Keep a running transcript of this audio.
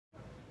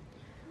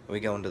We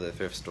going to the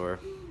thrift store,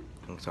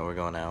 so we're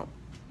going out.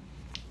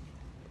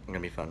 It's gonna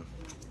be fun.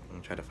 I'm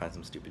gonna try to find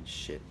some stupid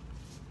shit.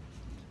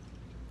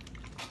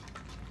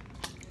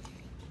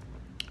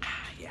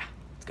 Yeah,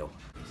 let's go.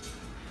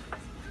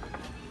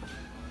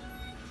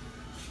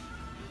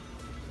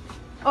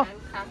 Oh,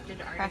 Handcrafted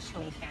crashed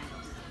me. artichoke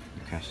candles.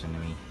 You crashed into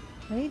me.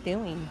 What are you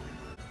doing?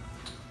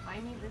 Why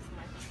need this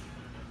much?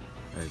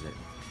 What is it?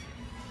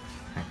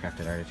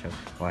 Handcrafted artichoke.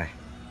 Why?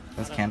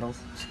 Those candles?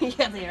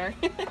 Yeah, they are.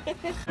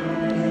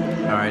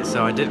 Alright,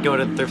 so I did go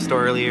to the thrift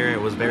store earlier.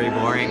 It was very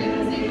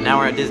boring. Now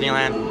we're at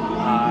Disneyland.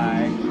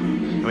 Hi.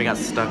 And we got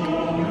stuck,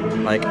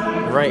 like,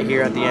 right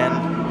here at the end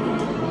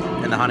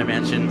in the Haunted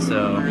Mansion,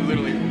 so... We're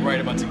literally right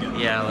about to get.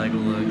 Yeah, like,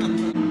 look.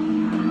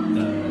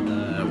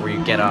 Where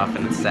you get off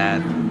and it's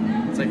sad.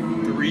 It's like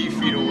 3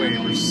 feet away.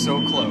 We're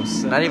so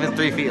close. Not even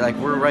 3 feet, like,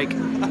 we're right...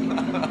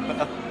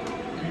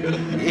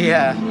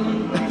 Yeah.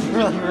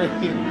 Really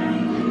right here.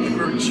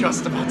 We're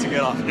just about to get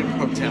off in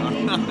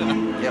Brooktown.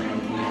 Yep.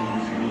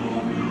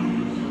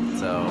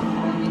 So...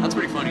 That's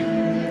pretty funny.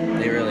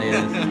 It really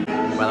is.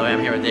 By the way,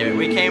 I'm here with David.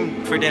 We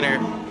came for dinner.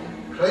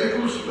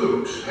 Playful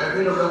spooks have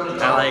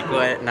interrupted. At like,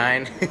 what,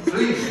 9?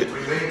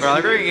 We're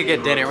like, we're gonna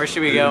get dinner. Where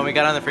should we go? And we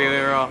got on the freeway.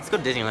 We were all, let's go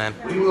to Disneyland.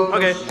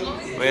 Okay.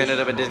 We ended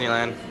up at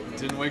Disneyland.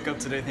 Didn't wake up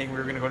today thinking we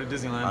were gonna go to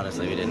Disneyland.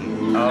 Honestly, we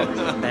didn't. Oh,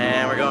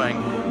 and we're going.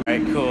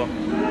 Alright, cool.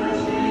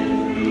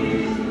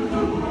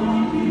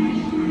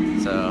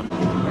 So,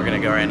 we're gonna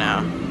go right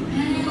now.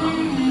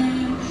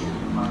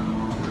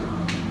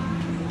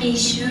 Be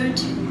sure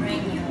to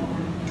bring your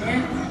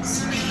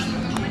dance.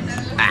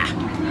 Ah!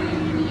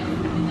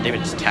 David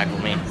just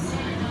tackled me.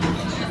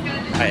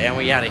 Alright, and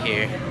we out of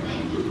here.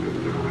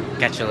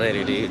 Catch you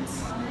later,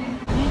 dudes.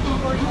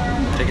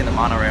 Taking the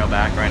monorail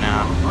back right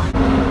now.